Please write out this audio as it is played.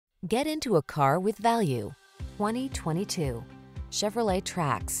Get into a car with value. 2022 Chevrolet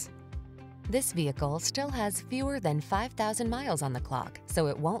Trax. This vehicle still has fewer than 5,000 miles on the clock, so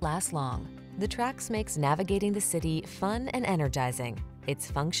it won't last long. The Trax makes navigating the city fun and energizing. Its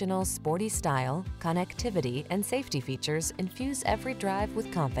functional, sporty style, connectivity, and safety features infuse every drive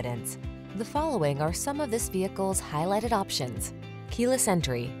with confidence. The following are some of this vehicle's highlighted options: keyless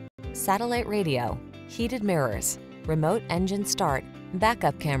entry, satellite radio, heated mirrors, remote engine start,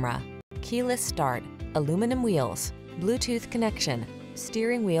 backup camera, keyless start, aluminum wheels, Bluetooth connection,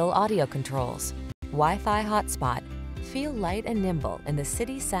 steering wheel audio controls, Wi-Fi hotspot. Feel light and nimble in the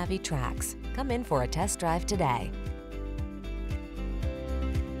city-savvy Trax. Come in for a test drive today.